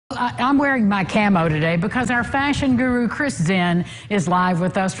I'm wearing my camo today because our fashion guru, Kris Zinn, is live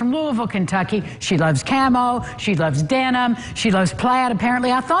with us from Louisville, Kentucky. She loves camo, she loves denim, she loves plaid,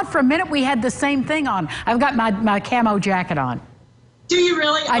 apparently. I thought for a minute we had the same thing on. I've got my camo jacket on. Do you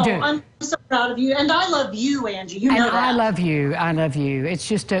really? I do. I'm so proud of you. And I love you, Angie. You know that. I love you. I love you. It's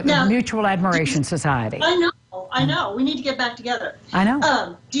just a mutual admiration society. I know. I know. We need to get back together. I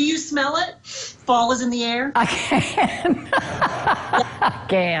know. Do you smell it? Fall is in the air? I can. I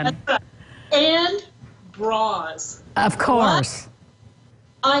can. That's right. And bras. Of course.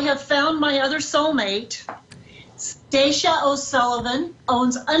 What? I have found my other soulmate. Stacia O'Sullivan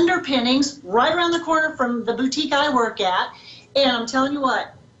owns Underpinnings right around the corner from the boutique I work at. And I'm telling you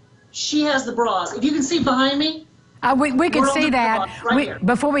what, she has the bras. If you can see behind me. We could see that. Right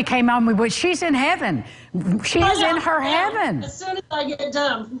before we came on, she's in heaven. She is in her heaven. As soon as I get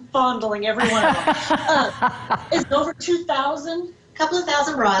done, I'm fondling every one of them. It's over 2,000. Couple of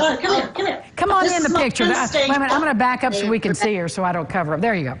thousand bras. Come here, come here. Come on this in the picture. Wait a minute, I'm going to back up so we can see her so I don't cover up.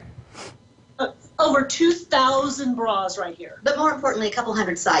 There you go. Over 2,000 bras right here. But more importantly, a couple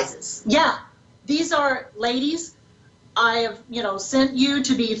hundred sizes. Yeah. These are, ladies, I have, sent you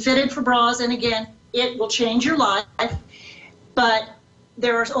to be fitted for bras. And again, it will change your life. But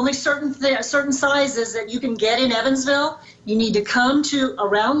there are only certain sizes that you can get in Evansville. You need to come to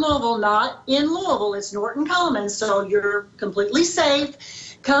around Louisville, not in Louisville. It's Norton Commons, so you're completely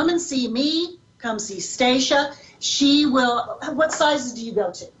safe. Come and see me. Come see Stacia. She will. What sizes do you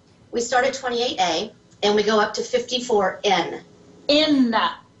go to? We start at 28A, and we go up to 54N.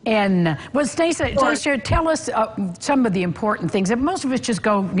 Well, Stacia, tell us some of the important things. Most of us just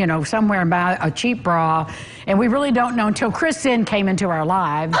go, somewhere and buy a cheap bra, and we really don't know until Kris Zinn came into our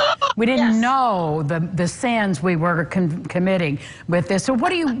lives. We didn't know the sins we were committing with this. So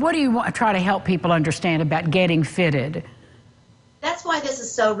what do you try to help people understand about getting fitted? That's why this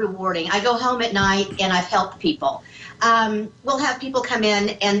is so rewarding. I go home at night, and I've helped people. We'll have people come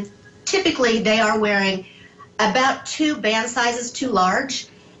in, and typically they are wearing about 2 band sizes too large,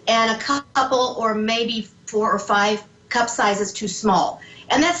 and a couple or maybe 4 or 5 cup sizes too small.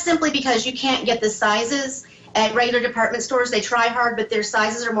 And that's simply because you can't get the sizes at regular department stores. They try hard, but their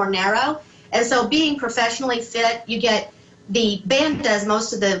sizes are more narrow. And so being professionally fit, the band does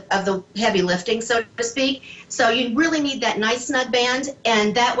most of the heavy lifting, so to speak. So you really need that nice snug band,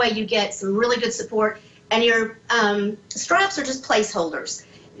 and that way you get some really good support. And your straps are just placeholders.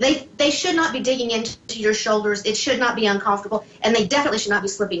 They should not be digging into your shoulders. It should not be uncomfortable, and they definitely should not be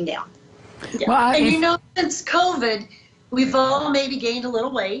slipping down. Yeah. Well, since COVID, we've all maybe gained a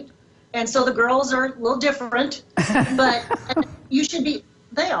little weight, and so the girls are a little different, but you should be,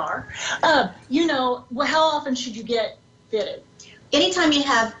 they are. How often should you get fitted? Anytime you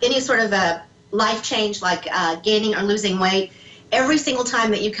have any sort of a life change, like gaining or losing weight, every single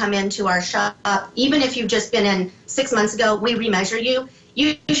time that you come into our shop, even if you've just been in 6 months ago, we remeasure you.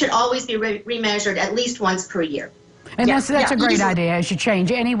 You should always be remeasured at least once per year. And that's a great idea as you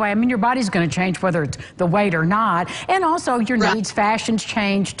change. Anyway, I mean, your body's going to change whether it's the weight or not. And also your needs, fashions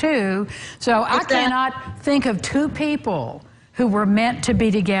change too. So I cannot think of 2 people who were meant to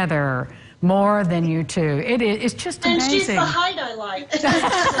be together more than you two. It's just amazing. And she's the height I like. And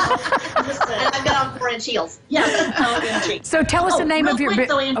I've got on 4-inch heels. Yes, So tell us the name of your...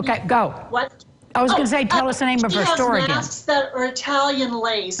 Okay, go. What? I was going to say, tell us the name of her store again. She has masks that are Italian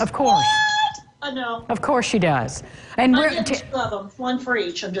lace. Of course. What? I know. Of course she does. And I get 2 of them, 1 for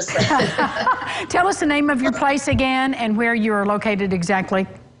each, I'm just saying. Tell us the name of your place again and where you are located exactly.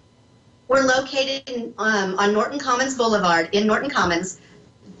 We're located on Norton Commons Boulevard in Norton Commons.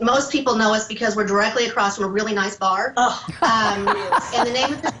 Most people know us because we're directly across from a really nice bar. And the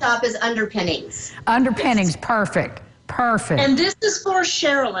name of the shop is Underpinnings. Underpinnings, perfect. Perfect. And this is for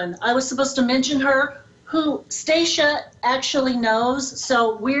Sherilyn. I was supposed to mention her, who Stacia actually knows.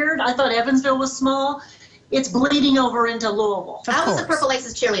 So weird. I thought Evansville was small. It's bleeding over into Louisville. I was the Purple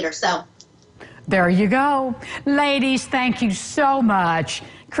Laces cheerleader, so. There you go. Ladies, thank you so much.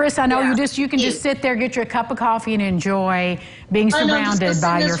 Kris, I know you can just sit there, get you a cup of coffee and enjoy being surrounded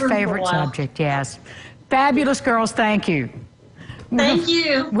by your favorite subject. Yes. Fabulous girls, thank you. Thank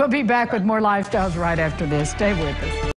you. We'll be back with more Lifestyles right after this. Stay with us.